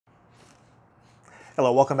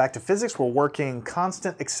Hello, welcome back to physics. We're working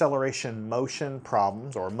constant acceleration motion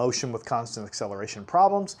problems, or motion with constant acceleration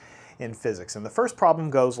problems in physics. And the first problem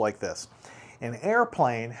goes like this. An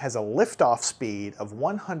airplane has a liftoff speed of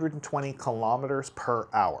 120 kilometers per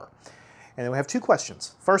hour. And then we have two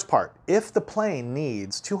questions. First part, if the plane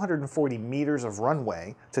needs 240 meters of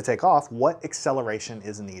runway to take off, what acceleration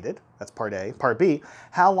is needed? That's part A. Part B,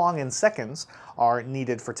 how long in seconds are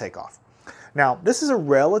needed for takeoff? Now, this is a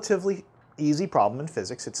relatively easy problem in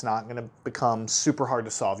physics. It's not going to become super hard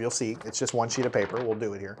to solve. You'll see, it's just one sheet of paper. We'll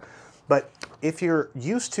do it here. But if you're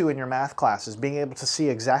used to, in your math classes, being able to see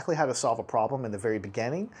exactly how to solve a problem in the very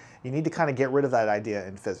beginning, you need to kind of get rid of that idea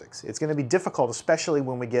in physics. It's going to be difficult, especially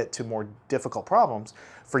when we get to more difficult problems,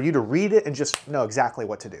 for you to read it and just know exactly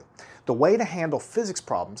what to do. The way to handle physics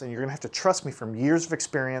problems, and you're going to have to trust me from years of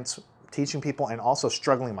experience teaching people and also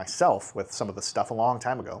struggling myself with some of the stuff a long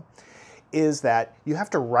time ago, is that you have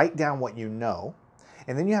to write down what you know,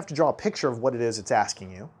 and then you have to draw a picture of what it is it's asking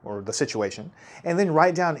you, or the situation, and then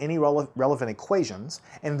write down any relevant equations,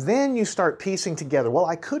 and then you start piecing together, well,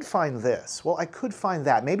 I could find this, well, I could find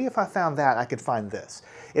that, maybe if I found that, I could find this.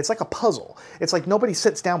 It's like a puzzle. It's like nobody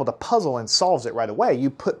sits down with a puzzle and solves it right away.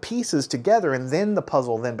 You put pieces together, and then the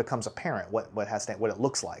puzzle then becomes apparent, what it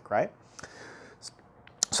looks like, right?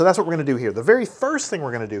 So that's what we're going to do here. The very first thing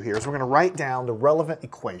we're going to do here is we're going to write down the relevant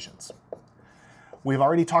equations. We've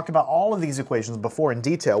already talked about all of these equations before in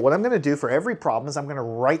detail. What I'm going to do for every problem is I'm going to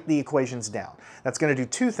write the equations down. That's going to do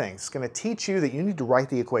two things. It's going to teach you that you need to write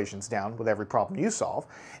the equations down with every problem you solve,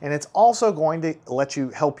 and it's also going to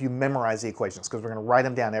help you memorize the equations, because we're going to write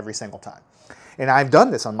them down every single time. And I've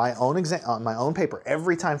done this on my own paper.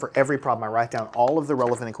 Every time for every problem, I write down all of the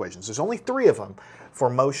relevant equations. There's only 3 of them for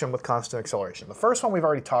motion with constant acceleration. The first one we've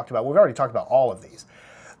already talked about. We've already talked about all of these.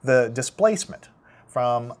 The displacement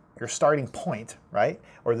from your starting point, right,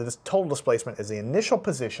 or the total displacement is the initial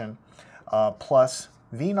position plus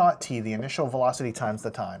v naught t, the initial velocity times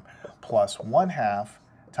the time, plus 1/2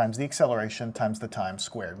 times the acceleration times the time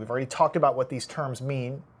squared. We've already talked about what these terms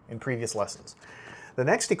mean in previous lessons. The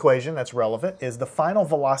next equation that's relevant is the final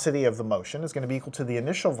velocity of the motion is going to be equal to the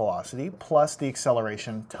initial velocity plus the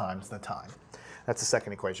acceleration times the time. That's the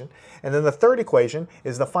second equation. And then the third equation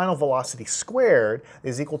is the final velocity squared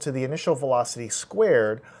is equal to the initial velocity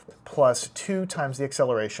squared plus 2 times the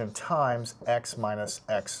acceleration times x minus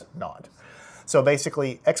x naught. So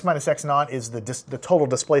basically, x minus x naught is the total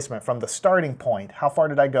displacement from the starting point. How far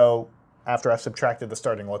did I go after I've subtracted the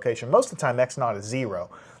starting location? Most of the time, x naught is 0.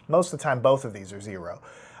 Most of the time, both of these are 0.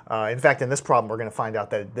 In fact, in this problem, we're going to find out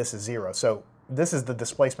that this is 0. So this is the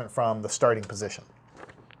displacement from the starting position.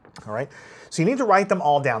 All right, so you need to write them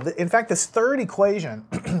all down. In fact, this third equation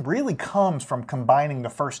really comes from combining the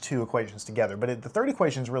first 2 equations together. But the third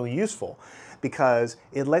equation is really useful because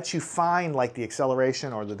it lets you find like the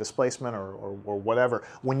acceleration or the displacement or whatever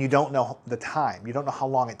when you don't know the time. You don't know how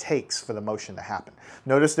long it takes for the motion to happen.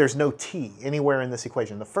 Notice there's no t anywhere in this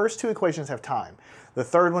equation. The first 2 equations have time. The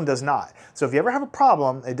third one does not. So if you ever have a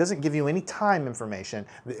problem, it doesn't give you any time information,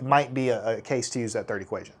 it might be a case to use that third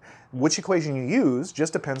equation. Which equation you use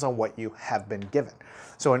just depends on what you have been given.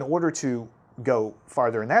 So in order to go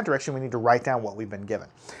farther in that direction, we need to write down what we've been given.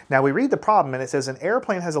 Now we read the problem and it says an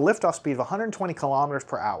airplane has a liftoff speed of 120 kilometers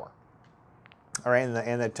per hour. All right,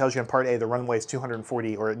 and it tells you in part A the runway is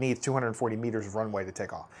 240, or it needs 240 meters of runway to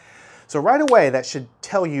take off. So right away that should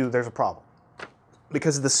tell you there's a problem,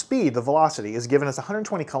 because the speed, the velocity, is given as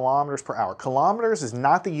 120 kilometers per hour. Kilometers is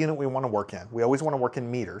not the unit we want to work in. We always want to work in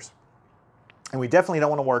meters. And we definitely don't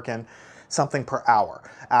want to work in something per hour.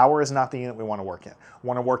 Hour is not the unit we want to work in. We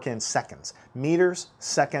want to work in seconds. Meters,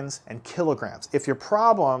 seconds, and kilograms. If your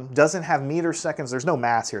problem doesn't have meters, seconds, there's no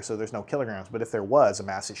mass here, so there's no kilograms. But if there was a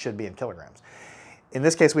mass, it should be in kilograms. In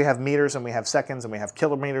this case, we have meters, and we have seconds, and we have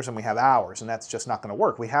kilometers, and we have hours, and that's just not going to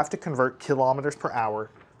work. We have to convert kilometers per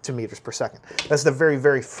hour to meters per second. That's the very,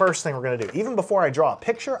 very first thing we're going to do. Even before I draw a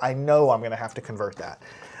picture, I know I'm going to have to convert that.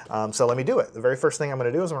 So let me do it. The very first thing I'm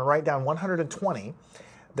going to do is I'm going to write down 120.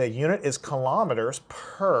 The unit is kilometers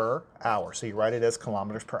per hour. So you write it as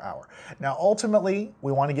kilometers per hour. Now ultimately,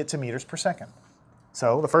 we want to get to meters per second.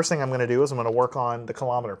 So the first thing I'm going to do is I'm going to work on the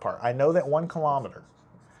kilometer part. I know that 1 kilometer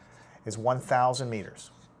is 1,000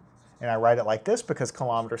 meters. And I write it like this because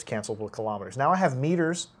kilometers cancel with kilometers. Now I have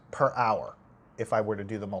meters per hour if I were to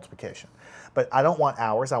do the multiplication. But I don't want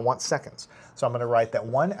hours, I want seconds. So I'm going to write that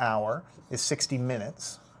 1 hour is 60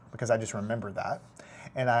 minutes, because I just remembered that.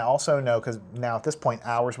 And I also know, because now at this point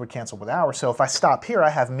hours would cancel with hours, so if I stop here I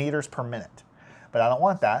have meters per minute. But I don't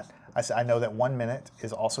want that. I know that 1 minute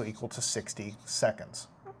is also equal to 60 seconds,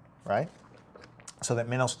 right? So that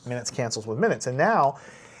minutes cancels with minutes. And now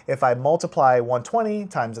If I multiply 120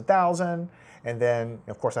 times 1,000, and then,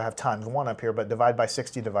 of course, I have times 1 up here, but divide by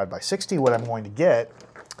 60, what I'm going to get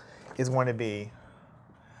is going to be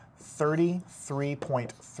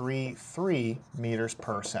 33.33 meters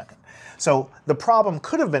per second. So the problem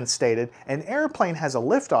could have been stated, an airplane has a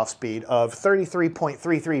liftoff speed of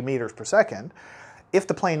 33.33 meters per second. If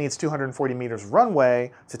the plane needs 240 meters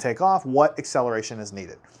runway to take off, what acceleration is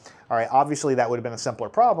needed? All right, obviously that would have been a simpler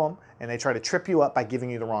problem, and they try to trip you up by giving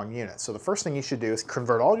you the wrong units. So the first thing you should do is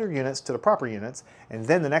convert all your units to the proper units, and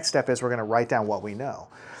then the next step is we're going to write down what we know.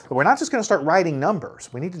 But we're not just going to start writing numbers.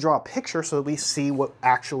 We need to draw a picture so that we see what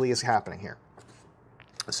actually is happening here.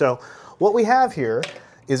 So what we have here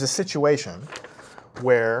is a situation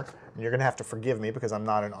where, and you're going to have to forgive me because I'm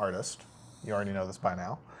not an artist. You already know this by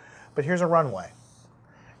now. But here's a runway,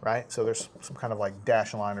 right? So there's some kind of like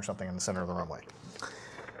dash line or something in the center of the runway.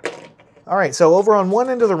 All right, so over on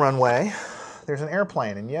one end of the runway, there's an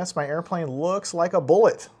airplane. And yes, my airplane looks like a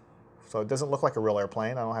bullet. So it doesn't look like a real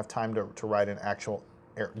airplane. I don't have time to write an actual,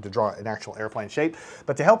 to draw an actual airplane shape.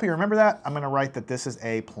 But to help you remember that, I'm going to write that this is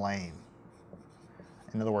a plane.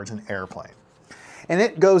 In other words, an airplane. And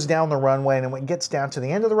it goes down the runway, and when it gets down to the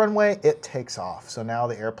end of the runway, it takes off. So now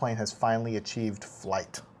the airplane has finally achieved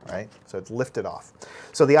flight, right? So it's lifted off.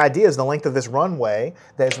 So the idea is the length of this runway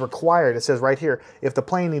that is required, it says right here, if the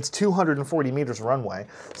plane needs 240 meters runway,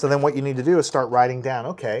 so then what you need to do is start writing down,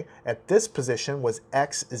 okay, at this position was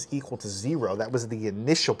x is equal to 0. That was the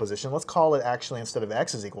initial position. Let's call it actually, instead of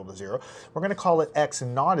x is equal to 0, we're going to call it x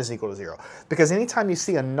naught is equal to 0. Because anytime you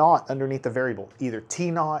see a naught underneath the variable, either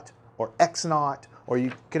t naught or x naught, or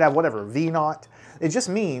you could have whatever, v naught, it just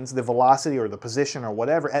means the velocity or the position or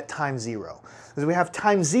whatever at time 0. Because we have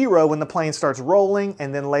time 0 when the plane starts rolling,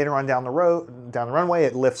 and then later on down the runway,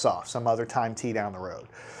 it lifts off, some other time t down the road.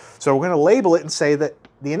 So we're going to label it and say that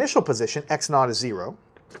the initial position, x naught is 0,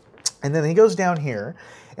 and then he goes down here,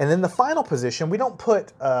 and then the final position, we don't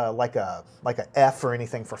put like a f or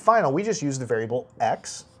anything for final, we just use the variable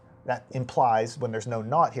x. That implies when there's no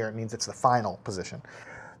naught here, it means it's the final position,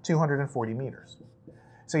 240 meters.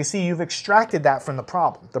 So you see, you've extracted that from the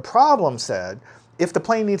problem. The problem said, if the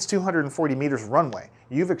plane needs 240 meters runway,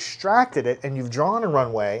 you've extracted it and you've drawn a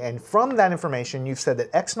runway, and from that information, you've said that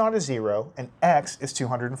x naught is 0 and x is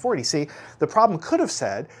 240. See, the problem could have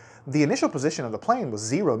said the initial position of the plane was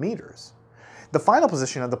 0 meters. The final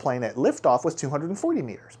position of the plane at liftoff was 240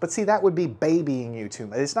 meters. But see, that would be babying you too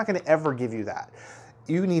much. It's not going to ever give you that.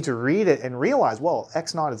 You need to read it and realize, well,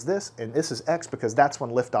 x naught is this, and this is x because that's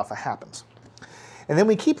when liftoff happens. And then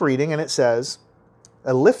we keep reading, and it says,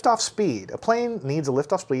 a liftoff speed. A plane needs a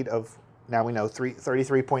liftoff speed of, now we know,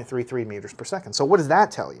 33.33 meters per second. So what does that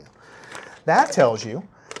tell you? That tells you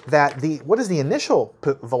that what is the initial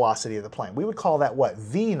velocity of the plane? We would call that what?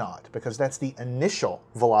 V naught, because that's the initial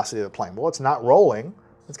velocity of the plane. Well, it's not rolling.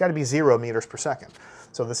 It's got to be 0 meters per second.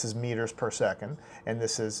 So this is meters per second, and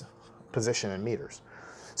this is position in meters.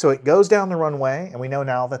 So it goes down the runway, and we know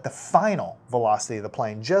now that the final velocity of the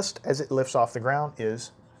plane, just as it lifts off the ground,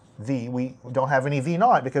 is v. We don't have any v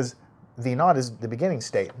naught because v naught is the beginning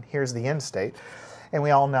state, and here's the end state. And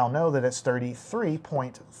we all now know that it's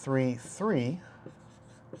 33.33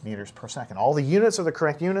 meters per second. All the units are the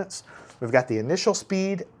correct units. We've got the initial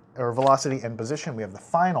speed or velocity and position. We have the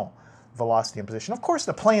final velocity and position. Of course,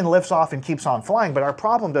 the plane lifts off and keeps on flying, but our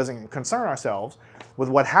problem doesn't concern ourselves with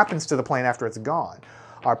what happens to the plane after it's gone.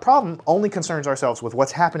 Our problem only concerns ourselves with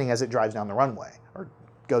what's happening as it drives down the runway or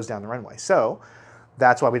goes down the runway. So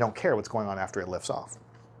that's why we don't care what's going on after it lifts off.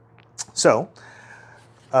 So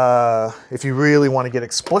if you really want to get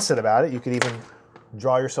explicit about it, you could even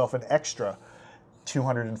draw yourself an extra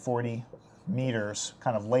 240 meters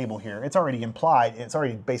kind of label here. It's already implied. It's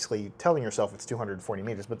already basically telling yourself it's 240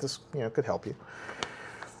 meters, but this could help you.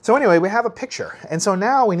 So anyway, we have a picture. And so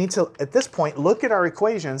now we need to, at this point, look at our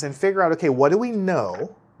equations and figure out, okay, what do we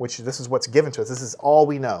know, which this is what's given to us. This is all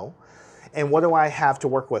we know. And what do I have to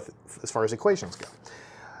work with as far as equations go?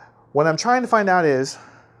 What I'm trying to find out is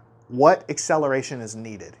what acceleration is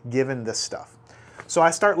needed given this stuff. So I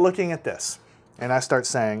start looking at this and I start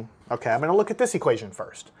saying, okay, I'm going to look at this equation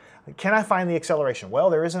first. Can I find the acceleration? Well,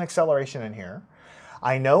 there is an acceleration in here.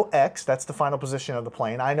 I know x, that's the final position of the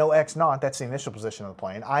plane. I know x naught, that's the initial position of the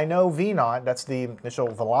plane. I know v naught, that's the initial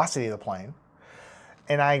velocity of the plane.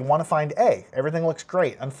 And I want to find a. Everything looks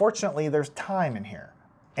great. Unfortunately, there's time in here.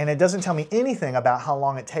 And it doesn't tell me anything about how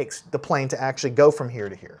long it takes the plane to actually go from here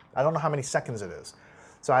to here. I don't know how many seconds it is.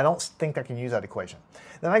 So I don't think I can use that equation.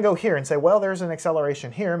 Then I go here and say, well, there's an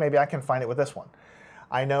acceleration here. Maybe I can find it with this one.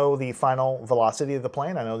 I know the final velocity of the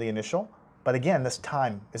plane. I know the initial. But again, this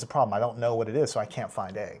time is a problem. I don't know what it is, so I can't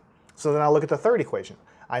find a. So then I look at the third equation.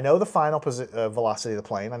 I know the final velocity of the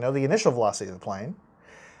plane. I know the initial velocity of the plane.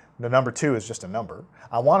 The number 2 is just a number.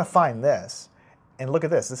 I want to find this. And look at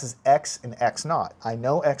this. This is x and x naught. I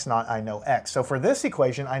know x naught. I know x. So for this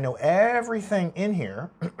equation, I know everything in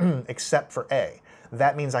here except for a.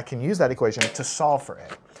 That means I can use that equation to solve for a.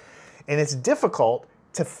 And it's difficult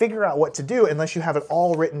to figure out what to do unless you have it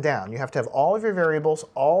all written down. You have to have all of your variables,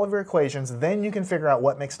 all of your equations, then you can figure out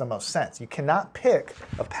what makes the most sense. You cannot pick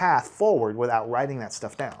a path forward without writing that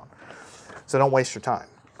stuff down. So don't waste your time.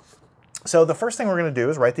 So the first thing we're going to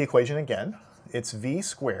do is write the equation again. It's v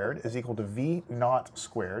squared is equal to v naught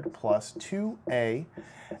squared plus 2a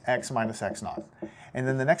x minus x naught. And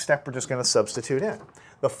then the next step, we're just going to substitute in.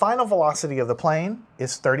 The final velocity of the plane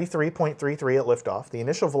is 33.33 at liftoff. The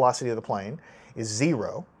initial velocity of the plane is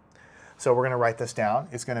 0. So we're going to write this down.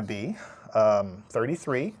 It's going to be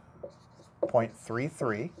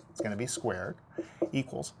 33.33. It's going to be squared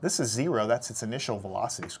equals, this is 0, that's its initial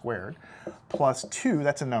velocity squared, plus 2,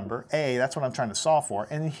 that's a number, a, that's what I'm trying to solve for,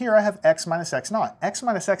 and here I have x minus x naught. X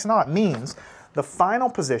minus x naught means the final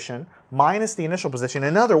position minus the initial position.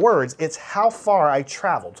 In other words, it's how far I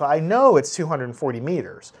traveled. So I know it's 240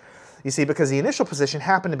 meters. You see, because the initial position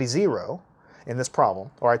happened to be 0 in this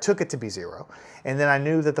problem, or I took it to be 0, and then I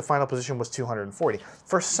knew that the final position was 240.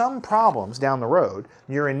 For some problems down the road,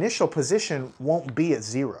 your initial position won't be at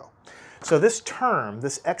 0. So this term,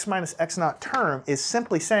 this x minus x naught term, is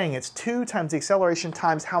simply saying it's 2 times the acceleration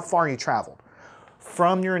times how far you traveled.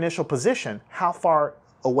 From your initial position, how far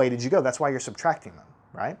away did you go? That's why you're subtracting them,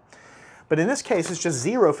 right? But in this case, it's just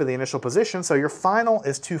 0 for the initial position, so your final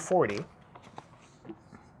is 240,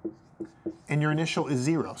 and your initial is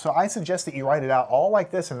 0. So I suggest that you write it out all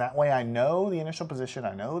like this, and that way I know the initial position,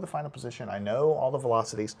 I know the final position, I know all the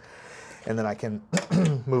velocities, and then I can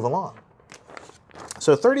move along.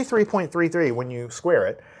 So 33.33, when you square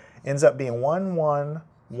it, ends up being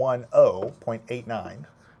 1110.89.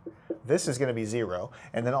 This is going to be 0.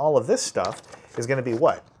 And then all of this stuff is going to be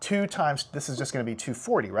what? 2 times, this is just going to be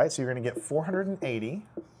 240, right? So you're going to get 480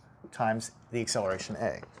 times the acceleration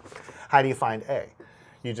a. How do you find a?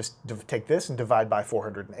 You just take this and divide by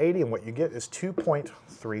 480, and what you get is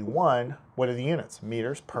 2.31. What are the units?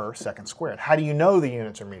 Meters per second squared. How do you know the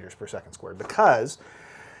units are meters per second squared? Because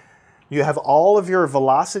you have all of your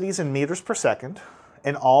velocities in meters per second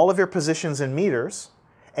and all of your positions in meters,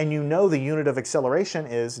 and you know the unit of acceleration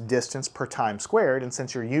is distance per time squared, and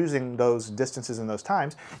since you're using those distances and those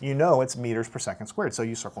times, you know it's meters per second squared, so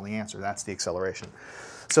you circle the answer. That's the acceleration.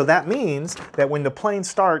 So that means that when the plane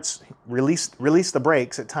starts, release the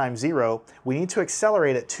brakes at time 0, we need to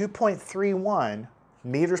accelerate at 2.31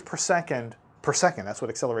 meters per second. That's what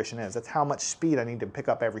acceleration is. That's how much speed I need to pick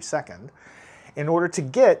up every second in order to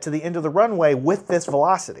get to the end of the runway with this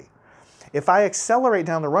velocity. If I accelerate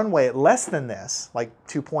down the runway at less than this, like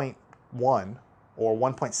 2.1 or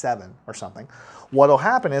 1.7 or something, what'll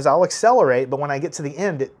happen is I'll accelerate, but when I get to the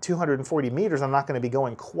end at 240 meters, I'm not going to be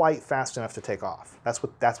going quite fast enough to take off. That's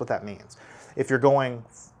what that means. If you're going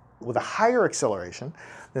with a higher acceleration,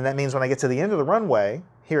 then that means when I get to the end of the runway,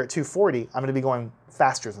 here at 240, I'm going to be going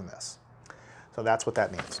faster than this. So that's what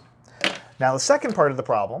that means. Now the second part of the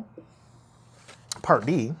problem, part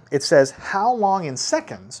B, it says how long in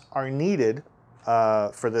seconds are needed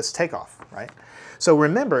for this takeoff, right? So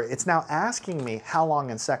remember, it's now asking me how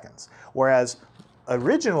long in seconds, whereas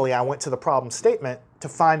originally I went to the problem statement to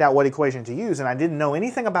find out what equation to use, and I didn't know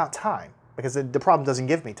anything about time because the problem doesn't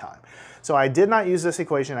give me time. So I did not use this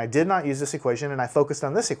equation, I did not use this equation, and I focused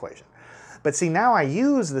on this equation. But see, now I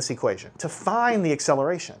use this equation to find the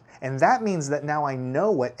acceleration, and that means that now I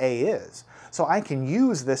know what A is. So I can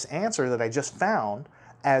use this answer that I just found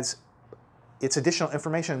as it's additional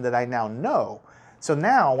information that I now know. So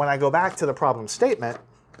now when I go back to the problem statement,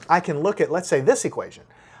 I can look at, let's say, this equation.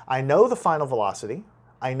 I know the final velocity,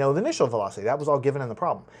 I know the initial velocity, that was all given in the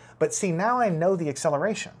problem. But see, now I know the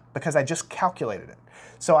acceleration because I just calculated it.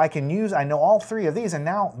 So I can use, I know all 3 of these, and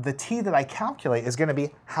now the t that I calculate is going to be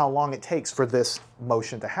how long it takes for this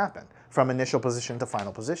motion to happen, from initial position to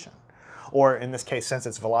final position. Or in this case, since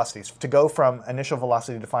it's velocities, to go from initial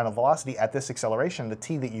velocity to final velocity at this acceleration, the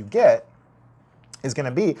t that you get is going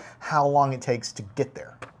to be how long it takes to get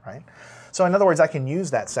there, right? So in other words, I can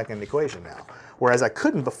use that second equation now, whereas I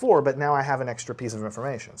couldn't before, but now I have an extra piece of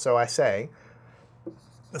information. So I say,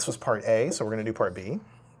 this was part A, so we're going to do part B.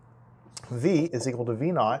 V is equal to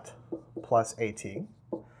V naught plus AT.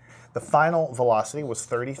 The final velocity was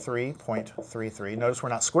 33.33. Notice we're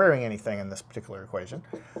not squaring anything in this particular equation.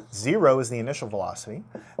 0 is the initial velocity.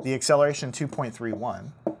 The acceleration,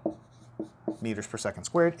 2.31 meters per second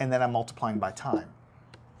squared, and then I'm multiplying by time.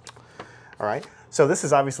 All right, So this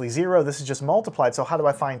is obviously 0, this is just multiplied, so how do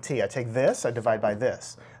I find t? I take this, I divide by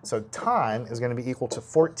this. So time is going to be equal to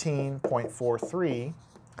 14.43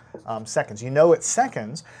 seconds. You know it's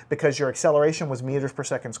seconds because your acceleration was meters per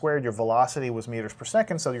second squared, your velocity was meters per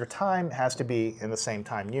second, so your time has to be in the same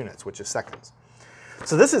time units, which is seconds.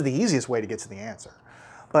 So this is the easiest way to get to the answer.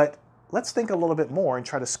 But let's think a little bit more and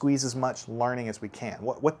try to squeeze as much learning as we can.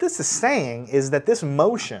 What this is saying is that this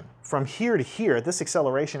motion from here to here, this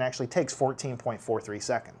acceleration actually takes 14.43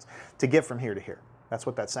 seconds to get from here to here. That's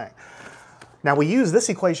what that's saying. Now we use this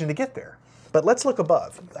equation to get there, but let's look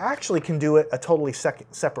above. You actually can do it a totally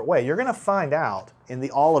separate way. You're going to find out in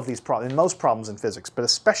all of these problems, in most problems in physics, but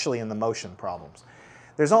especially in the motion problems,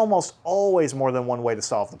 there's almost always more than one way to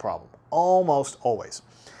solve the problem. Almost always.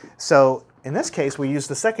 So in this case, we use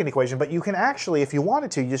the second equation, but you can actually, if you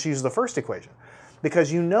wanted to, just use the first equation.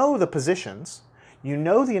 Because you know the positions, you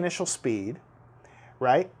know the initial speed,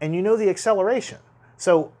 right? And you know the acceleration.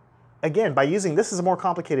 So again, by using this is a more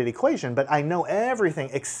complicated equation, but I know everything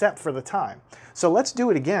except for the time. So let's do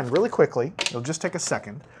it again really quickly. It'll just take a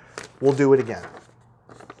second. We'll do it again.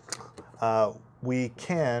 We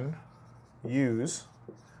can use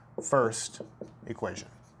first equation,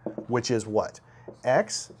 which is what?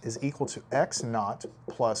 X is equal to x naught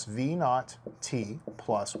plus v naught t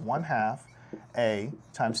plus 1/2 a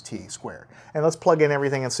times t squared. And let's plug in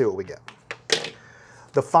everything and see what we get.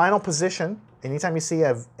 The final position, anytime you see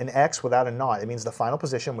an x without a naught, it means the final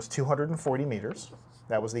position was 240 meters.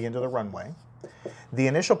 That was the end of the runway. The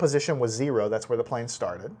initial position was 0. That's where the plane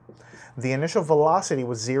started. The initial velocity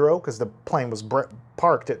was 0 because the plane was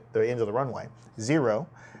parked at the end of the runway. 0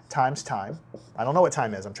 times time. I don't know what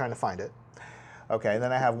time is. I'm trying to find it. Okay,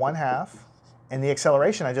 then I have 1/2, and the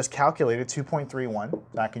acceleration I just calculated, 2.31.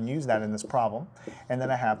 I can use that in this problem. And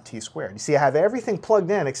then I have t squared. You see, I have everything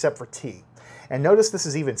plugged in except for t. And notice this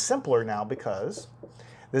is even simpler now because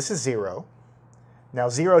this is 0. Now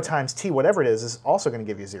 0 times t, whatever it is also going to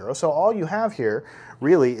give you 0. So all you have here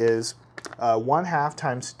really is 1/2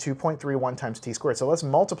 times 2.31 times t squared. So let's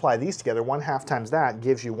multiply these together. 1/2 times that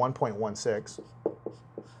gives you 1.16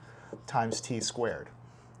 times t squared.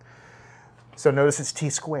 So notice it's t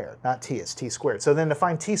squared, not t, it's t squared. So then to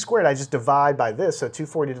find t squared, I just divide by this. So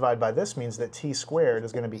 240 divided by this means that t squared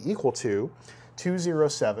is going to be equal to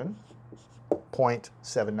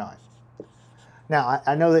 207.79. Now,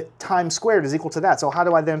 I know that time squared is equal to that, so how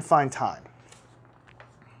do I then find time?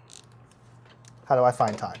 How do I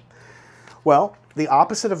find time? Well, the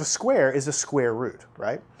opposite of a square is a square root,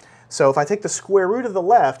 right? So if I take the square root of the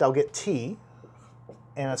left, I'll get t,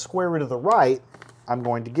 and a square root of the right, I'm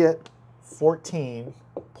going to get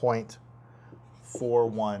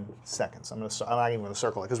 14.41 seconds. I'm not even going to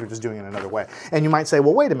circle it because we're just doing it another way. And you might say,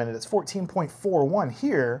 well, wait a minute, it's 14.41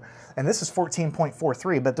 here, and this is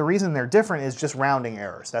 14.43, but the reason they're different is just rounding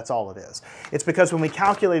errors. That's all it is. It's because when we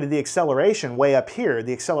calculated the acceleration way up here,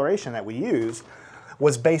 the acceleration that we used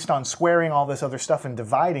was based on squaring all this other stuff and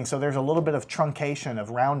dividing, so there's a little bit of truncation of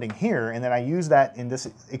rounding here, and then I use that in this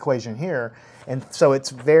equation here, and so it's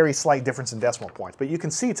very slight difference in decimal points. But you can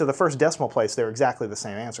see to the first decimal place, they're exactly the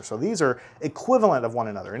same answer. So these are equivalent of one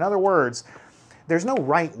another. In other words, there's no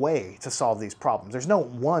right way to solve these problems. There's no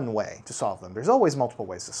one way to solve them. There's always multiple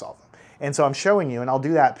ways to solve them. And so I'm showing you, and I'll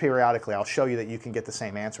do that periodically, I'll show you that you can get the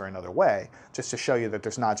same answer another way, just to show you that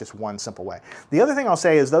there's not just one simple way. The other thing I'll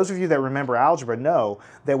say is those of you that remember algebra know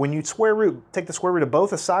that when you take the square root of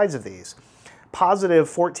both the sides of these, positive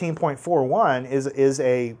 14.41 is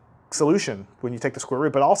a solution when you take the square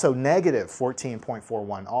root, but also negative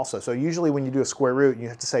 14.41 also. So usually when you do a square root, you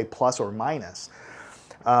have to say plus or minus.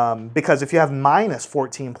 Because if you have minus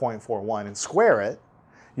 14.41 and square it,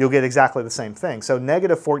 you'll get exactly the same thing. So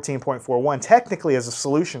negative 14.41 technically is a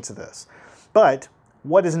solution to this. But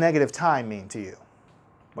what does negative time mean to you?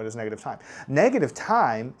 What is negative time? Negative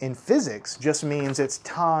time in physics just means it's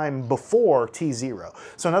time before t0.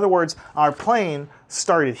 So in other words, our plane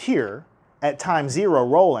started here at time 0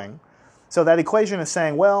 rolling. So that equation is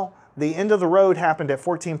saying, well, the end of the road happened at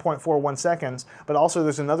 14.41 seconds, but also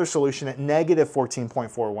there's another solution at negative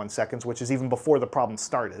 14.41 seconds, which is even before the problem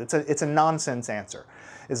started. It's a nonsense answer,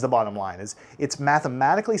 is the bottom line. It's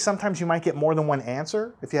mathematically, sometimes you might get more than one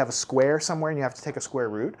answer if you have a square somewhere and you have to take a square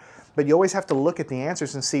root, but you always have to look at the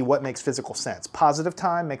answers and see what makes physical sense. Positive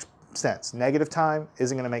time makes sense. Negative time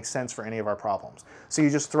isn't going to make sense for any of our problems. So you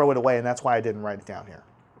just throw it away, and that's why I didn't write it down here.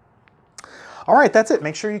 All right, that's it.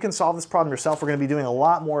 Make sure you can solve this problem yourself. We're going to be doing a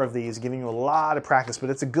lot more of these, giving you a lot of practice,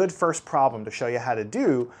 but it's a good first problem to show you how to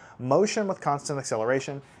do motion with constant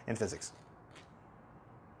acceleration in physics.